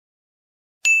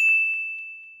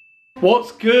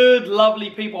What's good, lovely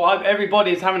people? I hope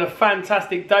everybody is having a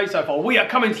fantastic day so far. We are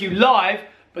coming to you live,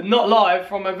 but not live,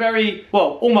 from a very,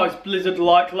 well, almost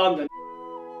blizzard-like London.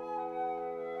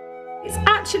 It's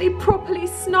actually properly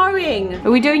snowing. Are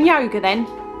we doing yoga then?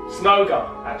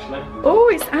 Snowga, actually.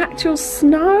 Oh, it's actual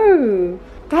snow.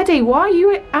 Daddy, why are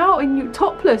you out in your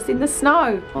topless in the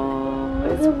snow? Oh,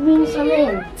 it's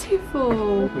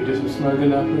beautiful. We do some snowga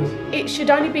now, please. It should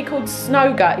only be called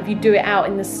snowga if you do it out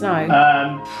in the snow.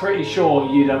 Pretty sure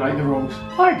you don't make the rules.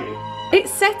 I do. It's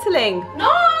settling.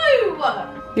 No!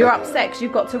 You're upset because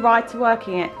you've got to ride to work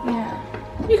in it.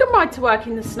 Yeah. You can ride to work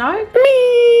in the snow.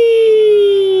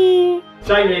 Me.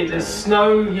 Jamie, there's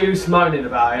no use moaning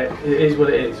about it. It is what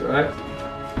it is, right?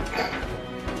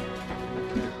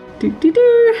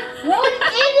 Do-do-do. What an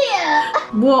idiot!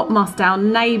 What must our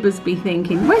neighbours be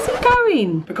thinking? Where's he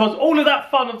going? Because all of that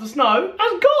fun of the snow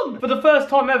has gone. For the first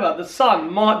time ever, the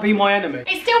sun might be my enemy.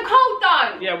 It's still cold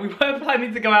though! Yeah, we weren't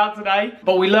planning to go out today,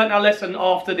 but we learnt our lesson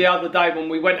after the other day when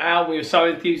we went out. We were so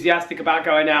enthusiastic about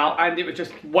going out, and it was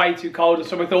just way too cold. And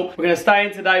so we thought, we're going to stay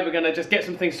in today, we're going to just get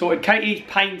some things sorted. Katie's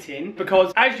painting,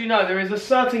 because as you know, there is a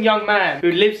certain young man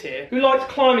who lives here who likes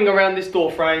climbing around this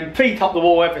door frame, feet up the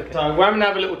wall, everything. So we're having to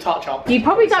have a little touch up. You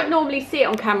probably don't normally see it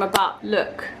on camera, but look.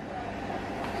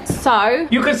 So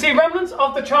you can see remnants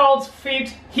of the child's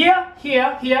feet here,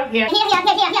 here, here, here,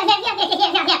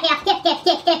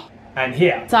 and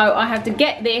here. So I have to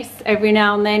get this every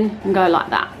now and then and go like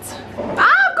that.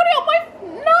 Ah, I've got it on my...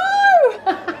 No!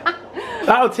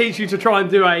 That'll teach you to try and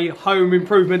do a home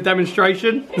improvement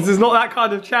demonstration. This is not that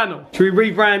kind of channel. Should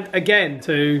we rebrand again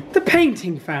to the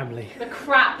painting family? The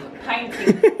crap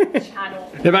painting channel.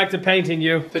 They're back to painting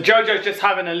you. So Jojo's just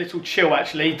having a little chill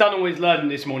actually. He's done all his learning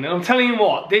this morning. I'm telling you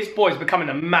what, this boy's becoming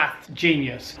a math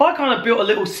genius. I kind of built a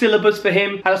little syllabus for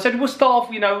him, and I said we'll start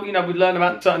off, you know, we learn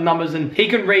about certain numbers, and he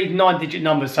can read 9-digit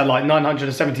numbers, so like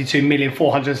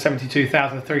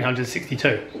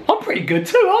 972,472,362. I'm pretty good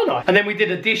too, aren't I? And then we did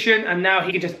addition, and now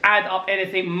he can just add up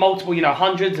anything, multiple, you know,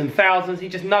 hundreds and thousands. He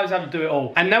just knows how to do it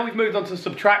all. And now we've moved on to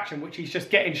subtraction, which he's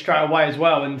just getting straight away as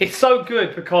well. And it's so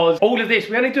good because all of this,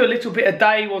 we only do a little bit a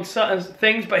day on certain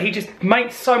things, but he just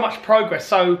makes so much progress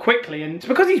so quickly, and it's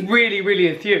because he's really, really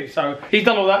enthused. So he's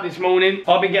done all that this morning.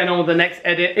 I've been getting on with the next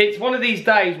edit. It's one of these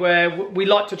days where we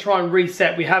like to try and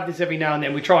reset. We have this every now and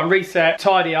then. We try and reset,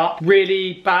 tidy up,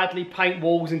 really badly paint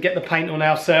walls and get the paint on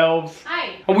ourselves.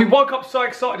 Hey. And we woke up so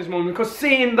excited this morning because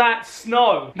seeing that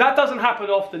snow, that doesn't happen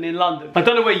often in London. I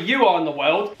don't know where you are in the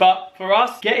world, but for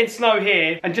us, getting snow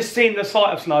here and just seeing the sight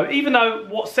of snow, even though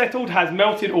what's settled has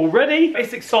melted already,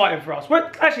 it's exciting for us.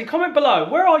 Actually, comment below,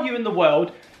 where are you in the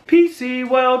world? PC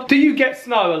world. Do you get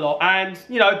snow a lot? And,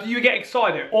 you know, do you get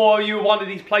excited? Or are you one of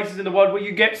these places in the world where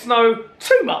you get snow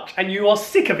too much and you are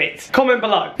sick of it? Comment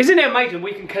below. Isn't it amazing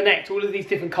we can connect all of these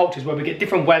different cultures where we get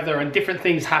different weather and different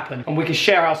things happen and we can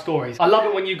share our stories? I love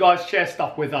it when you guys share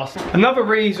stuff with us. Another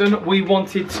reason we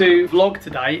wanted to vlog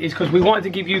today is because we wanted to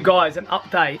give you guys an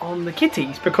update on the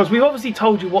kitties, because we've obviously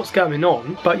told you what's going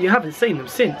on, but you haven't seen them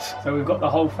since. So we've got the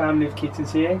whole family of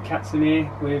kittens here. Cats in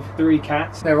here with 3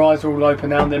 cats. Their eyes are all open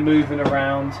now and they're moving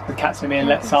around. The cat's in here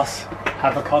lets us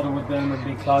have a cuddle with them and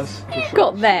be close. You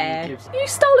got there. You've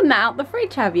stolen that out the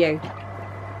fridge, have you?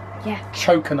 Yeah.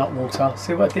 Coconut water.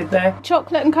 See what I did there?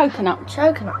 Chocolate and coconut.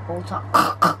 Coconut water.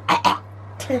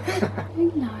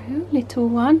 Hello, little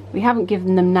one. We haven't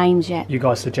given them names yet. You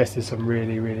guys suggested some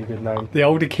really, really good names. The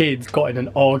older kids got in an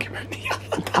argument the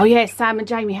other day. Oh yeah, Sam and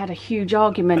Jamie had a huge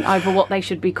argument over what they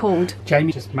should be called.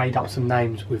 Jamie just made up some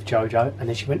names with Jojo, and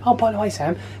then she went, oh, by the way,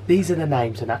 Sam, these are the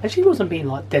names and that. And she wasn't being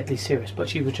like deadly serious, but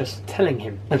she was just telling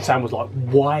him. And Sam was like,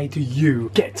 why do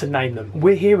you get to name them?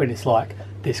 We're here and it's like,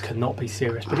 this cannot be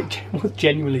serious, but it was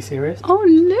genuinely serious. Oh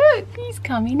look, he's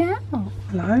coming out.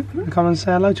 Hello, come and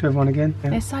say hello to everyone again. Yeah.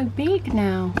 They're so big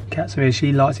now. Katsamir,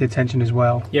 she likes the attention as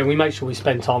well. Yeah, we make sure we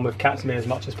spend time with Katsamir as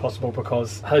much as possible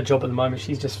because her job at the moment,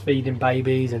 she's just feeding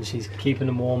babies and she's keeping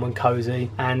them warm and cozy,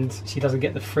 and she doesn't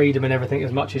get the freedom and everything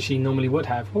as much as she normally would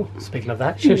have. Oh, speaking of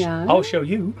that, shush, Yeah. I'll show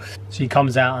you. She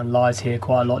comes out and lies here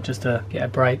quite a lot just to get a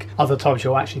break. Other times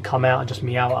she'll actually come out and just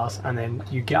meow at us, and then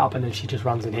you get up and then she just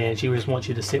runs in here and she just wants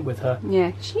you to sit with her.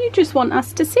 Yeah, you just want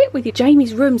us to sit with you.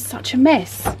 Jamie's room's such a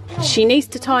mess. She needs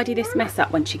to tidy this mess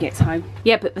up when she gets home.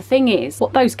 Yeah, but the thing is,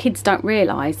 what those kids don't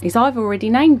realise is I've already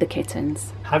named the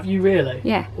kittens. Have you really?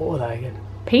 Yeah. What are they again?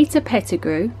 Peter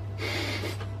Pettigrew,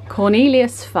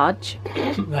 Cornelius Fudge.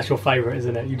 That's your favourite,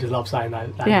 isn't it? You just love saying that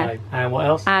Yeah. name. And what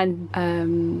else?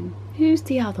 And, who's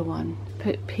the other one?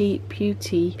 Pewty.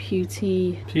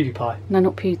 PewDiePie. No,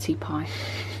 not Pewty Pie.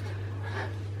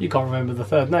 You can't remember the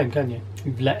third name, can you?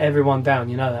 You've let everyone down,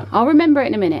 you know that. I'll remember it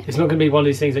in a minute. It's not going to be one of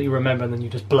these things that you remember and then you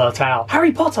just blurt out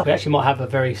Harry Potter. We actually might have a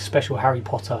very special Harry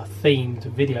Potter themed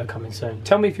video coming soon.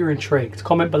 Tell me if you're intrigued.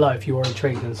 Comment below if you are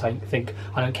intrigued and think,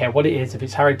 I don't care what it is, if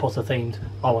it's Harry Potter themed,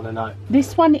 I want to know.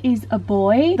 This one is a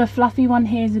boy, the fluffy one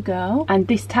here is a girl, and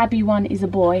this tabby one is a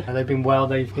boy. And they've been well,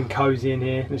 they've been cosy in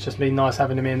here. It's just been nice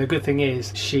having them in. The good thing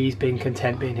is she's been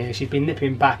content being here. She's been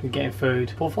nipping back and getting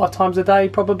food 4 or 5 times a day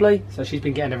probably. So she's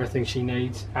been getting everything she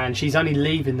needs. And she's only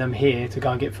leaving them here to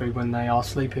go and get food when they are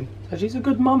sleeping. So she's a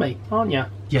good mummy, aren't you?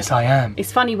 Yes, I am.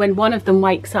 It's funny when one of them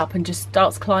wakes up and just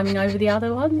starts climbing over the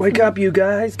other ones. Wake up, you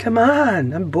guys. Come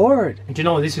on. I'm bored. And do you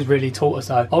know what this has really taught us,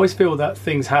 though? I always feel that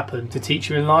things happen to teach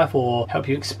you in life or help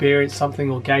you experience something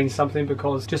or gain something,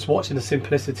 because just watching the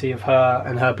simplicity of her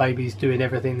and her babies doing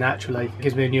everything naturally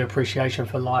gives me a new appreciation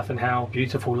for life and how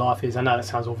beautiful life is. I know that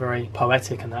sounds all very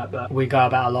poetic and that, but we go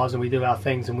about our lives and we do our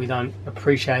things and we don't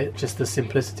appreciate just the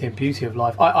simplicity and beauty of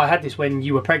life. I had this when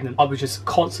you were pregnant. I was just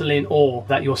constantly in awe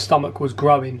that your stomach was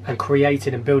growing and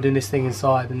creating and building this thing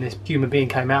inside, and this human being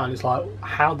came out, and it's like,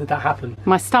 how did that happen?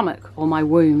 My stomach or my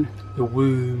womb? Your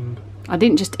womb. I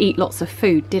didn't just eat lots of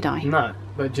food, did I? No,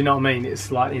 but do you know what I mean? It's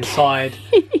like inside,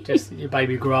 just your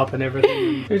baby grew up and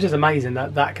everything. It was just amazing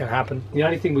that that can happen. The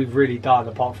only thing we've really done,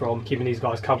 apart from keeping these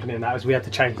guys company and that, is we had to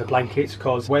change the blankets,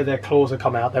 because where their claws had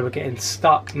come out, they were getting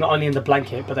stuck, not only in the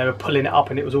blanket, but they were pulling it up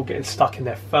and it was all getting stuck in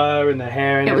their fur and their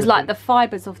hair and it was everything. like the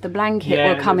fibres of the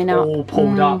blanket were coming up. all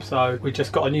pulled up, so we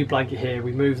just got a new blanket here.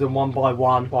 We moved them one by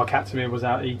one while Kitten was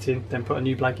out eating, then put a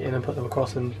new blanket in and put them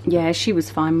across. And yeah, she was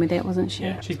fine with it, wasn't she?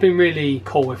 yeah, she's been really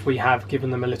cool if we have given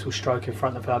them a little stroke in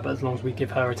front of her, but as long as we give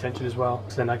her attention as well.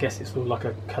 So then I guess it's all like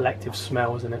a collective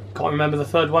smell, isn't it? Can't remember the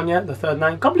third one yet, the third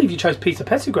name. Can't believe you chose Peter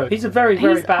Pettigrew. He's a very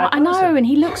bad I know, person. and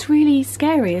he looks really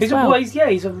scary as well.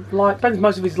 He's like spends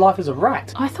most of his life as a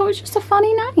rat. I thought it was just a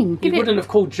funny name. You wouldn't have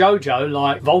called Jojo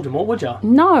like Voldemort, would you?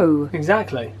 No.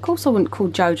 Exactly. Of course I wouldn't call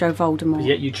Jojo Voldemort. But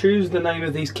yet you choose the name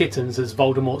of these kittens as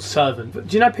Voldemort's servant. But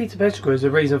do you know Peter Pettigrew is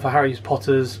the reason for Harry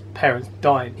Potter's parents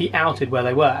dying? He outed where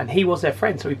they were and he was their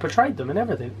friend, so he portrayed them and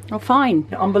everything. Oh, fine.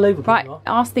 Yeah, unbelievable. Right,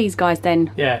 ask these guys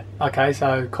then. Yeah, okay,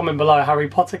 so comment below Harry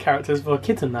Potter characters for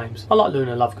kitten names. I like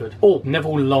Luna Lovegood. Oh,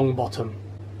 Neville Longbottom.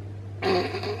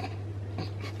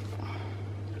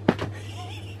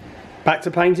 Back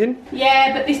to painting?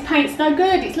 Yeah, but this paint's no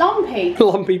good. It's lumpy.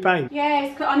 Lumpy paint.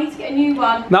 Yeah, I need to get a new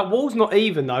one. That wall's not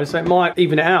even though, so it might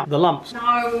even it out, the lumps.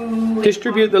 No.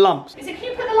 Distribute the lumps. Can you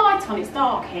put the light on? It's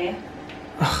dark here.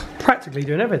 Practically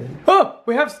doing everything. Oh,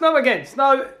 we have snow again.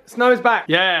 Snow is back.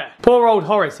 Yeah. Poor old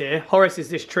Horace here. Horace is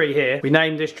this tree here. We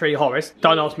named this tree Horace.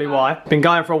 Don't ask me why. Been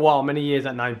going for a while, many years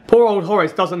that name. Poor old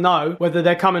Horace doesn't know whether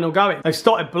they're coming or going. They've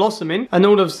started blossoming and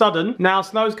all of a sudden now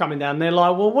snow's coming down. They're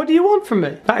like, well, what do you want from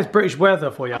me? That is British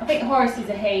weather for you. I think Horace is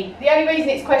a he. The only reason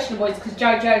it's questionable is because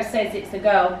Jojo says it's a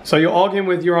girl. So you're arguing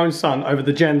with your own son over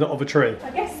the gender of a tree? I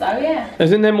guess so, yeah.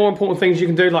 Isn't there more important things you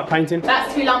can do like painting?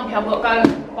 That's too lumpy. I've got to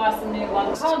go and buy some new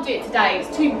ones. I can't do it today.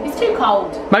 It's too cold.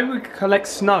 Maybe we could collect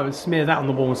snow and smear that on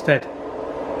the wall instead.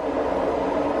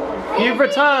 You've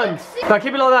returned. No,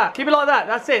 keep it like that. Keep it like that.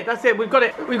 That's it. That's it. We've got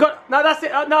it. We've got. No, that's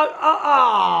it. No.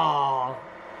 Ah.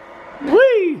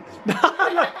 Whee.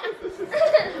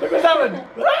 Look what's happened.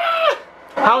 Ah!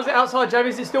 How's it outside, Jamie?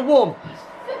 Is it still warm?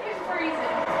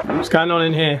 What's going on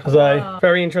in here? There's a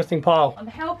very interesting pile. I'm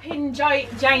helping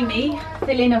Jamie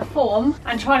fill in a form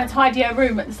and trying to tidy her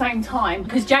room at the same time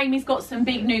because Jamie's got some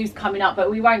big news coming up, but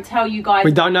we won't tell you guys.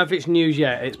 We don't know if it's news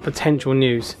yet. It's potential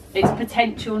news. It's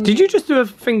potential news. Did you just do a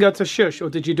finger to shush or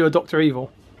did you do a Dr.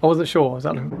 Evil? I wasn't sure. Is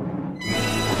that...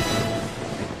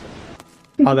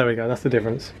 Oh, there we go. That's the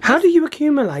difference. How do you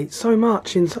accumulate so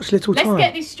much in such little time? Let's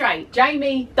get this straight.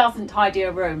 Jamie doesn't tidy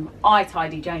her room. I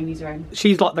tidy Jamie's room.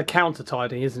 She's like the counter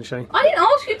tidy, isn't she? I didn't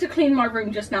ask you to clean my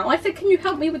room just now. I said, can you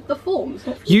help me with the forms?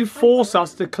 You force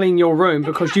us to clean your room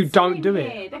because you don't do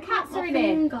it. The cats are in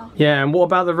here. Yeah, and what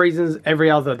about the reasons every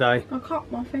other day? I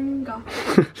cut my finger.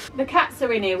 The cats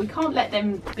are in here. We can't let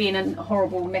them be in a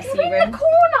horrible, messy You're room. in the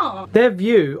corner. Their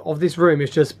view of this room is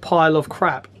just pile of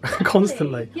crap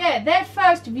constantly. Yeah, their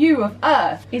first view of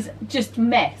Earth is just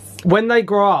mess. When they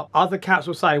grow up, other cats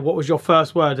will say, what was your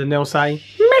first word? And they'll say,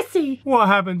 messy. What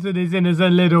happened to this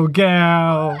innocent little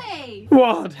girl? Hey.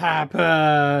 What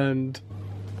happened?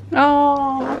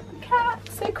 Oh,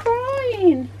 cats are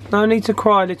crying. No need to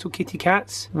cry, little kitty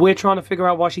cats. We're trying to figure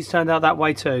out why she's turned out that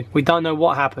way too. We don't know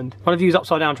what happened. One of you's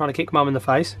upside down trying to kick Mum in the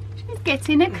face. She's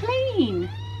getting a clean.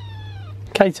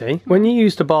 Katie, when you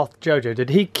used to bath Jojo, did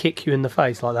he kick you in the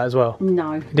face like that as well?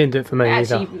 No. He didn't do it for me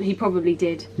Actually, either. he probably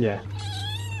did. Yeah.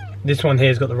 This one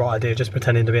here's got the right idea, just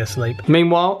pretending to be asleep.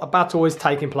 Meanwhile, a battle is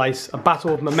taking place. A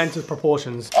battle of momentous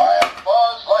proportions. I am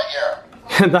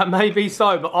That may be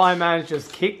so, but Iron Man's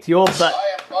just kicked your butt.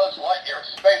 I am Buzz Lightyear,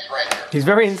 Space Ranger. He's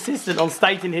very insistent on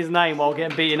stating his name while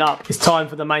getting beaten up. It's time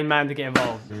for the main man to get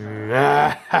involved.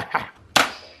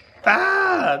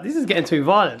 This is getting too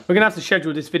violent. We're gonna have to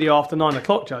schedule this video after 9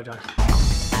 o'clock, Jojo.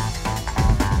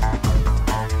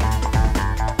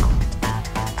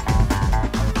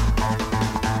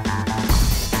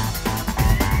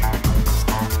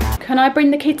 Can I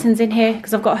bring the kittens in here?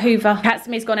 Because I've got a Hoover.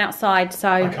 Katsumi's gone outside,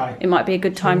 so it might be a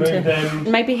good time to... them.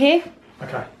 Maybe here?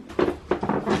 Okay.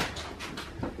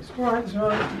 It's alright, it's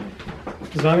alright.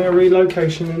 There's only a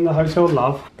relocation in the hotel,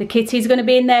 love. The kitties are going to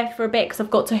be in there for a bit because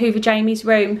I've got to Hoover Jamie's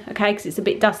room, okay, because it's a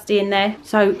bit dusty in there.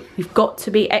 So you've got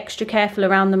to be extra careful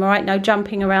around them, all right? No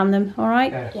jumping around them, all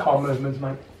right? Yeah, calm movements,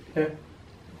 mate. Yeah.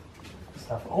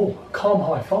 Stuff. Oh, calm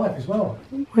high five as well.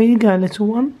 Where you going, little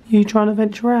one? You trying to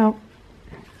venture out?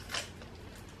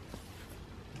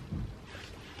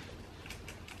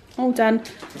 All done.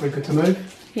 We good to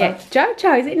move? Yeah.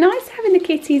 Jojo, is it nice having the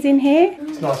kitties in here?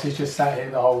 It's nice he's just sat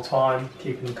here the whole time,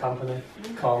 keeping them company,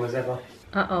 calm as ever.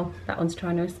 Uh-oh, that one's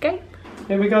trying to escape.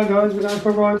 Here we go, guys, we're going for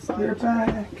a ride. We're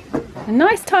back. A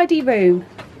nice tidy room.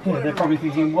 Yeah, they're probably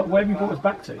thinking, where have you brought us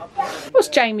back to? What's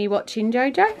Jamie watching,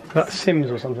 Jojo? That's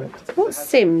Sims or something. What's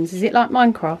Sims? Is it like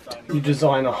Minecraft? You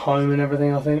design a home and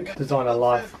everything, I think. Design a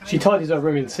life. She tidies her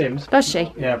room in Sims. Does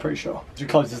she? Yeah, pretty sure. She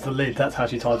closes the lid, that's how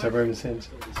she tidies her room in Sims.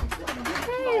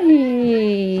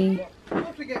 Hey.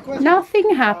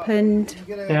 Nothing happened.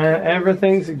 Yeah,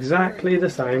 everything's exactly the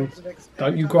same.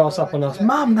 Don't you grass up on us.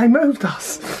 Mum, they moved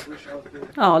us.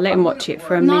 Oh, let him watch it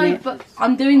for a No, minute. but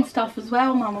I'm doing stuff as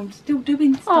well, Mum. I'm still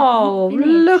doing stuff. Oh, I'm not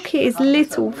look at finished. his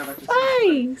little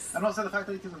face. I'm not saying the fact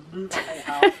that he doesn't move the whole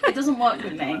house. It doesn't work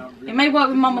with me. It may work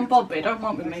with Mum and Bob, but it don't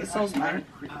work with me. Soz mate.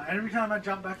 Every time I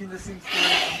jump back in the Sims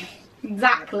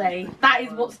Exactly. That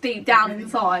is what's deep down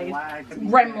inside.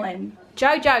 Gremlin.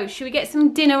 Jojo, should we get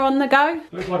some dinner on the go?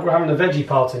 Looks like we're having a veggie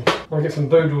party. We'll get some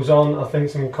boodles on, I think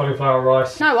some cauliflower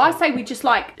rice. No, I say we just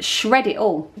like shred it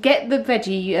all. Get the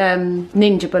veggie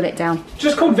ninja bullet down.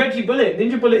 Just called Veggie Bullet.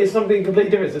 Ninja Bullet is something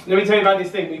completely different. Let me tell you about this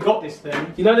thing. We got this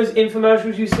thing. You know those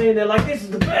infomercials you see and they're like, this is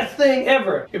the best thing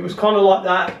ever. It was kind of like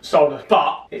that. Sold us.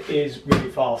 But it is really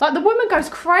fast. Like the woman goes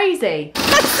crazy.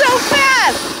 That's so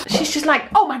fast! She's just like,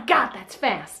 oh my God, that's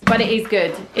fast. But it is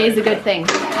good. It is a good thing.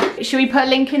 Should we put a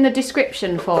link in the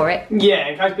description for it? Yeah,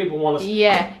 in case people want to...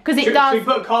 Yeah, because it Should does... we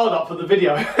put a card up for the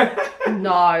video?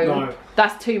 No.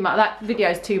 That's too much. That video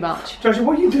is too much. Joshua,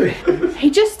 what are you doing? He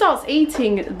just starts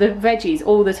eating the veggies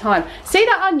all the time. See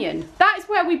that onion? That is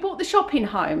where we bought the shopping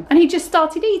home. And he just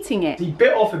started eating it. He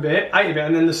bit off a bit, ate a bit,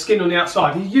 and then the skin on the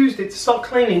outside. He used it to start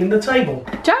cleaning the table.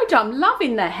 Jojo, I'm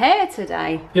loving the hair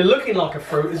today. You're looking like a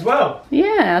fruit as well.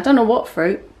 Yeah, I don't know what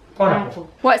fruit. Pineapple.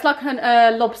 Well, it's like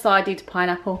a lopsided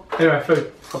pineapple. Anyway,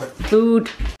 food. Stop it. Food.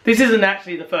 This isn't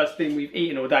actually the first thing we've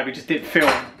eaten all day. We just didn't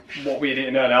film what we had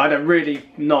eaten earlier. I had a really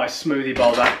nice smoothie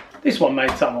bowl that. This one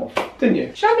made some of, didn't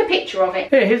you? Show me a picture of it.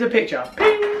 Here, here's a picture.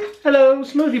 Ping! Hello,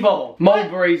 smoothie bowl.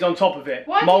 Mulberries on top of it.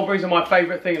 What? Mulberries are my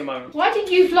favourite thing at the moment. Why did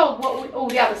you vlog all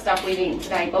the other stuff we've eaten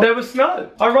today, Bob? There was snow.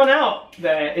 I run out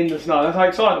there in the snow. That's how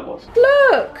excited I was.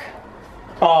 Look!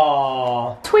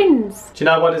 Aww. Twins. Do you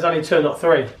know why there's only 2, not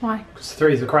 3? Why? Because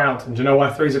 3's a crowd. And do you know why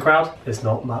 3's a crowd? There's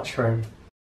not much room.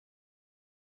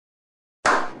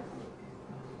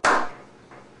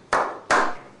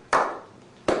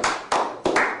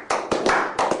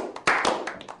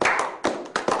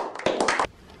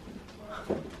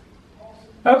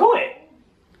 I got it.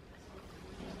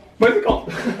 Where's it gone?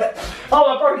 Oh,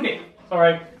 I broke it.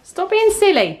 Sorry. Stop being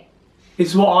silly.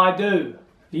 It's what I do.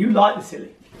 You like the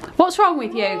silly. What's wrong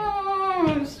with you?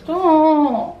 Oh,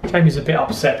 stop. Jamie's a bit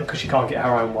upset because she can't get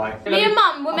her own way. Me and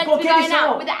Mum were I've meant got to be get going this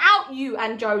out without you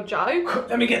and Jojo.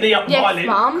 Let me get the up Yes, violet.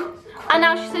 Mum. And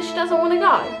now she says she doesn't want to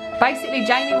go. Basically,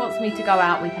 Jamie wants me to go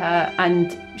out with her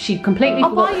and she completely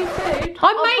I'll buy forgot. you food.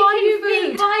 I'm making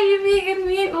food. Buy you vegan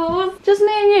meatballs. Just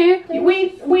me and you.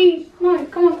 We. No,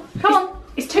 come on. Come on.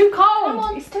 It's too cold. Come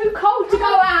on. It's too cold to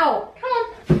go out. Come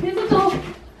on. Here's the door.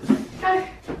 Go.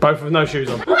 Both with no shoes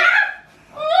on.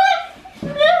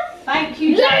 Thank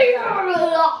you, Jamie.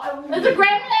 There's a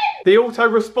gremlin. The auto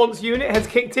response unit has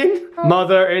kicked in.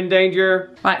 Mother in danger.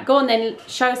 Right, go on then.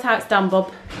 Show us how it's done,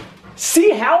 Bob.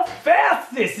 See how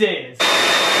fast this is.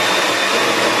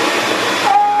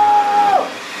 Oh!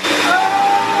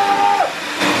 Oh!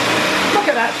 Look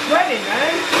at that shredding,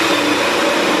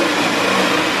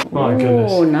 man. My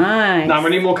goodness. Oh, nice. No, we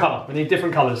need more colour. We need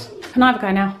different colours. Can I have a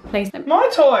go now, please? My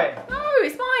toy. No,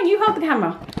 it's mine. You hold the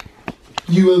camera.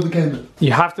 You hold the camera.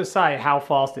 You have to say how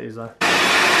fast it is though.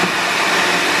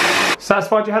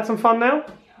 Satisfied you had some fun now?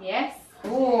 Yes.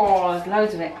 Oh, Oh, there's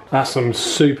loads of it. That's some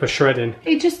super shredding.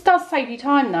 It just does save you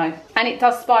time though. And it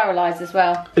does spiralise as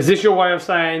well. Is this your way of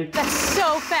saying, That's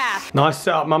so fast. nice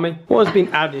setup, mummy? What has been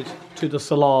added to the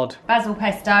salad? Basil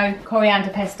pesto, coriander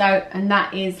pesto, and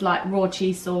that is like raw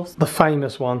cheese sauce. The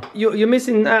famous one. You're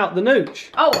missing out the nooch.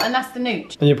 Oh, and that's the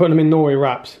nooch. And you're putting them in nori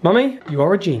wraps. Mummy, you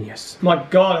are a genius. My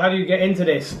God, how do you get into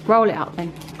this? Roll it up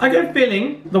then. I get a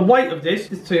feeling the weight of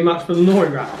this is too much for the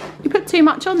nori wrap. You put too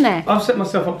much on there. I've set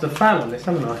myself up to fail on this,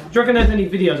 haven't I? Do you reckon there's any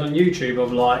videos on YouTube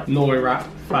of like nori wrap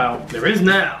fail? There is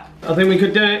now. I think we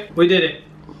could do it. We did it.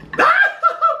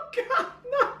 Oh God,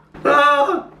 no.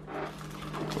 Ah.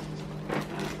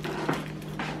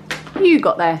 What you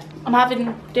got there? I'm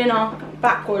having dinner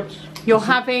backwards. You're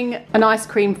having an ice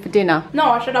cream for dinner. No,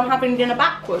 I said I'm having dinner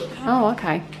backwards. Oh,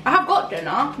 okay. I have got dinner.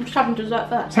 I'm just having dessert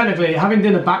first. Technically, having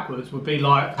dinner backwards would be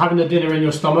like having the dinner in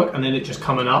your stomach and then it just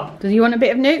coming up. Do you want a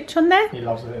bit of nooch on there? He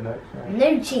loves it, isn't it?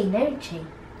 Noochie.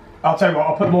 I'll tell you what,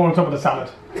 I'll put more on top of the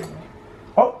salad.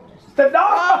 Oh, no!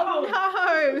 Oh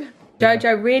no!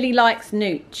 Jojo really likes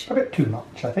nooch. A bit too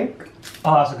much, I think.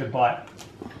 Oh, that's a good bite.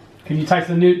 Can you taste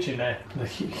the nooch in there? The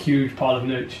huge pile of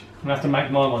nooch. I'm gonna have to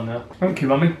make my one now. Thank you,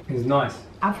 mummy. It's nice.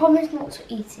 I promise not to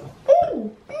eat it.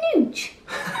 Ooh, nooch.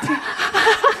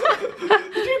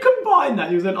 Did you combine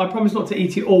that? You said, I promise not to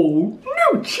eat it all.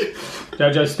 Nooch!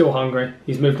 Jojo's still hungry.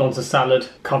 He's moved on to salad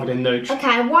covered in nooch. Okay,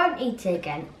 I won't eat it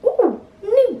again. Ooh,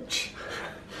 nooch.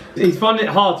 He's finding it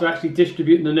hard to actually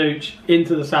distribute the nooch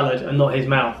into the salad and not his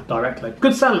mouth directly.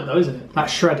 Good salad though, isn't it? That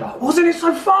shredder. Wasn't it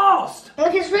so fast?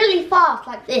 Look, it's really fast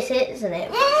like this, isn't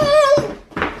it?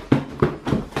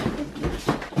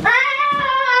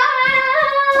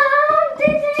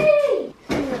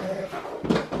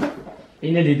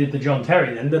 He nearly did the John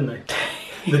Terry then, didn't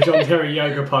he? The John Terry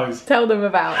yoga pose. Tell them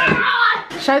about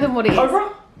it. Show them what it is.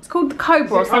 Cobra? It's called the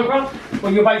cobra or something. Cobra?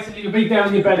 Well, you'll be down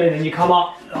on your belly and then you come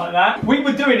up like that. We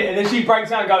were doing it and then she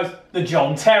breaks out and goes, the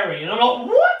John Terry. And I'm like,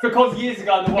 what? Because years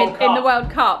ago in the World Cup. In the World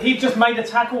Cup. He just made a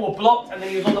tackle or blocked and then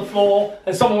he was on the floor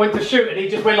and someone went to shoot and he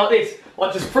just went like this.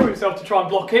 Like just threw himself to try and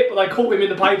block it, but they caught him in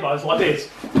the papers like this.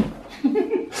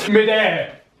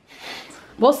 Mid-air.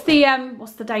 What's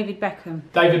the David Beckham?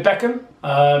 David Beckham.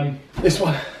 This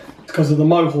one. It's because of the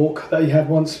mohawk that he had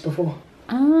once before.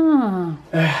 Ah.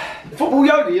 Football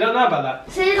yoga, you don't know about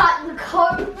that? See, like the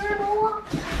cobra and all that?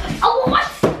 Oh, what?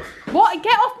 What?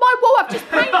 Get off my wall! I've just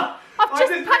painted. I've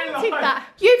just painted that.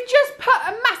 You've just put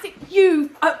a massive.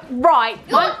 Right.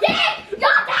 You're dead! You're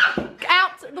dead!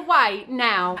 Out the way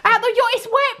now. Out the. It's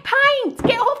wet paint.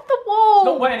 Get off the wall. It's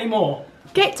not wet anymore.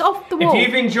 Get off the wall. If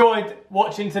you've enjoyed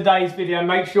watching today's video,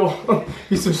 make sure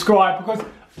you subscribe because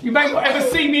you may not ever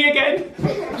see me again.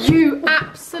 You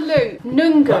absolute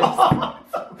nungus.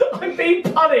 I'm being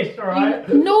punished, alright?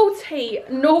 Naughty,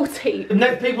 naughty. The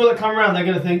next people that come around, they're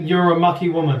going to think you're a mucky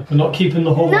woman for not keeping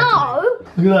the hall. No!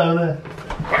 Look at that over there.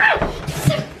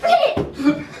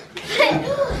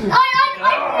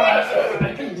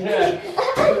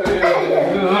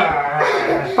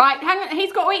 Right, hang on.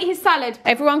 He's got to eat his salad.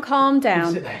 Everyone calm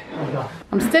down. Sit there. Hold on.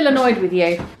 I'm still annoyed with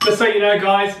you. Just so you know,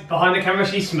 guys, behind the camera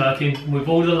she's smirking with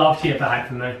all the love she ever had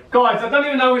for me. Guys, I don't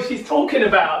even know what she's talking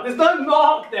about. There's no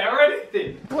mark there or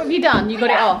anything. What have you done? You got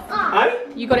it off. Hey?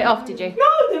 You got it off, did you?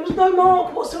 No, there was no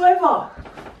mark whatsoever.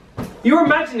 You're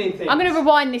imagining things. I'm going to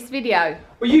rewind this video.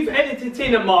 Well, you've edited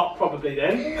in a Mark probably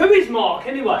then. Who is Mark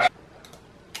anyway?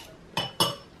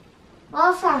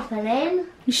 What's happening?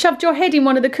 You shoved your head in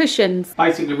one of the cushions.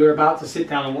 Basically, we're about to sit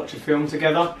down and watch a film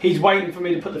together. He's waiting for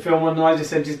me to put the film on and I just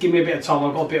said, just give me a bit of time,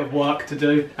 I've got a bit of work to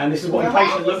do. And this is what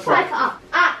impatient looks like. Ah,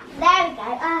 there we go.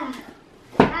 Ah,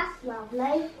 that's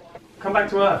lovely. Come back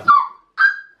to Earth.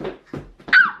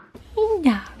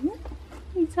 No,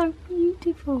 he's so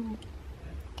beautiful.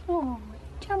 Oh,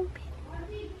 jumping.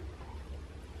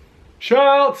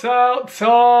 Shout out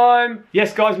time!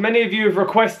 Yes guys, many of you have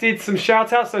requested some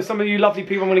shout outs, so some of you lovely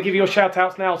people, I'm going to give you your shout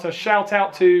outs now. So shout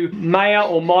out to Maya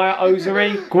or Maya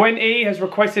Osery. Gwen E has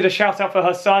requested a shout out for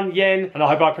her son Yen, and I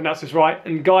hope I pronounced this right,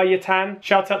 and Guy Yatan.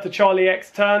 Shout out to Charlie X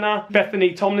Turner,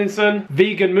 Bethany Tomlinson,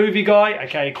 Vegan Movie Guy,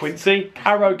 aka Quincy,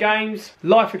 Arrow Games,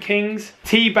 Life of Kings,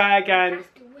 Teabag and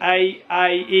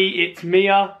AAE It's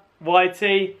Mia, YT,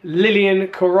 Lillian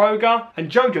Koroga, and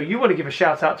Jojo, you want to give a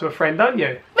shout out to a friend, don't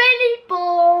you?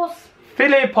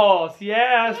 Philippos,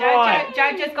 yeah, that's right.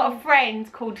 Jojo's got a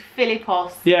friend called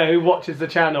Philippos. Yeah, who watches the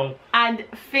channel. And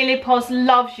Philippos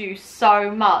loves you so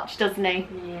much, doesn't he?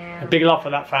 Yeah. A big love for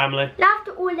that family. Love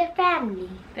to all the family.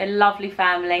 They're lovely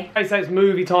family. So it's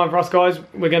movie time for us, guys.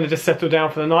 We're going to just settle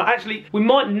down for the night. Actually, we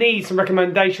might need some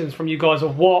recommendations from you guys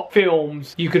of what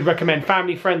films you could recommend,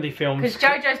 family-friendly films. Because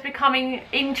Jojo's becoming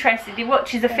interested. He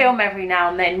watches a film every now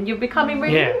and then. You're becoming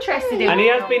really interested in. And he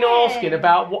has been asking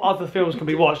about what other films can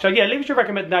be watched. So yeah, leave us your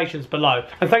recommendations below.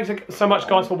 And thanks so much,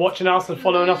 guys, for watching us and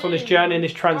following us on this journey and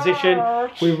this transition.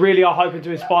 We really are hoping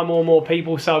to inspire more and more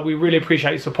people, so we really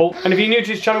appreciate your support. And if you're new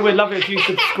to this channel, we'd love it if you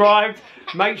subscribed.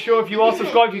 Make sure if you are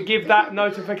subscribed, you give that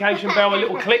notification bell a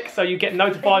little click so you get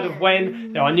notified of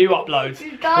when there are new uploads.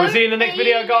 We'll see you in the next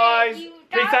video, guys.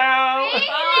 Peace out.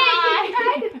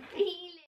 Bye.